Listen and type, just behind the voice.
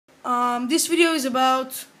This video is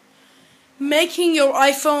about making your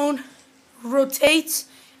iPhone rotate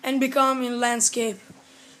and become in landscape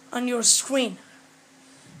on your screen,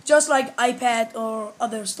 just like iPad or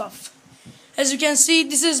other stuff. As you can see,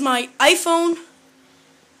 this is my iPhone,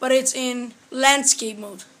 but it's in landscape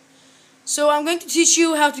mode. So I'm going to teach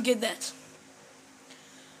you how to get that.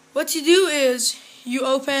 What you do is you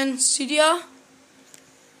open Cydia.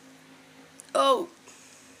 Oh,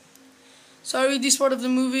 sorry, this part of the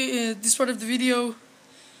video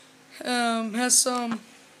has some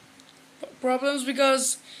problems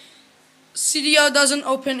because Cydia doesn't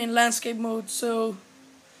open in landscape mode. So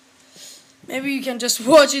maybe you can just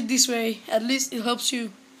watch it this way. At least it helps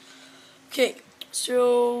you. Okay,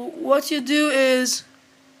 so what you do is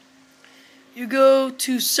you go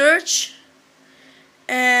to search,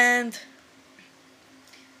 and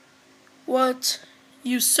what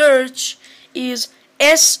you search is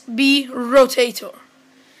SB Rotator,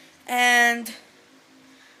 and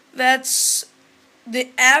that's the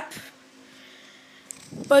app,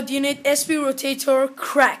 but you need SB Rotator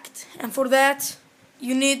cracked, and for that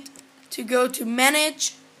you need to go to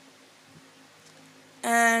manage,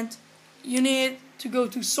 and you need to go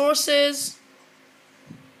to sources,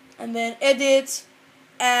 and then edit,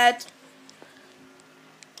 add,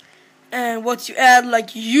 and what you add,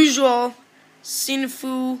 like usual,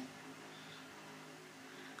 Sinfu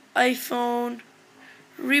iPhone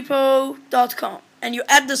repo.com, and you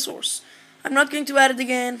add the source. I'm not going to add it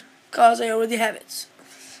again because I already have it.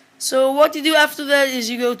 So what you do after that is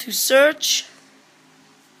you go to search,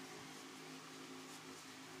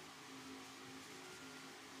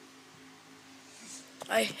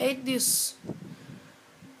 I hate this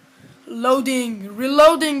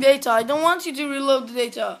reloading data. I don't want you to reload the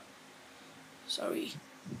data. Sorry.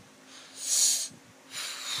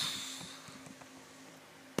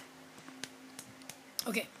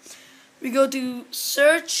 Okay, we go to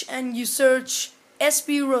search and you search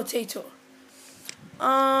SB Rotator.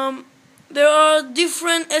 There are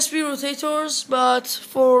different SB Rotators, but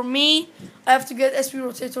for me, I have to get SB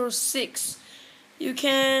Rotator 6. You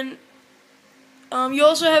can, you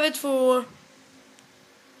also have it for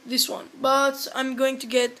this one, but I'm going to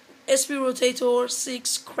get SB Rotator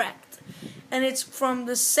 6 cracked, and it's from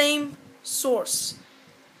the same source,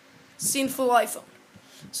 Sinful iPhone.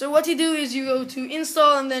 So what you do is you go to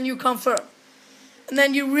install, and then you confirm, and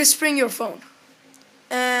then you respring your phone,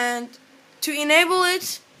 and to enable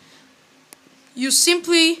it you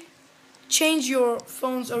simply change your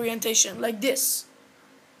phone's orientation like this,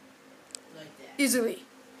 easily.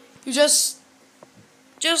 You just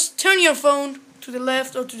turn your phone to the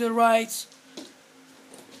left or to the right,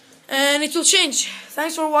 and it will change.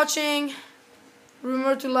 Thanks for watching.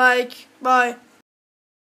 Remember to like. Bye.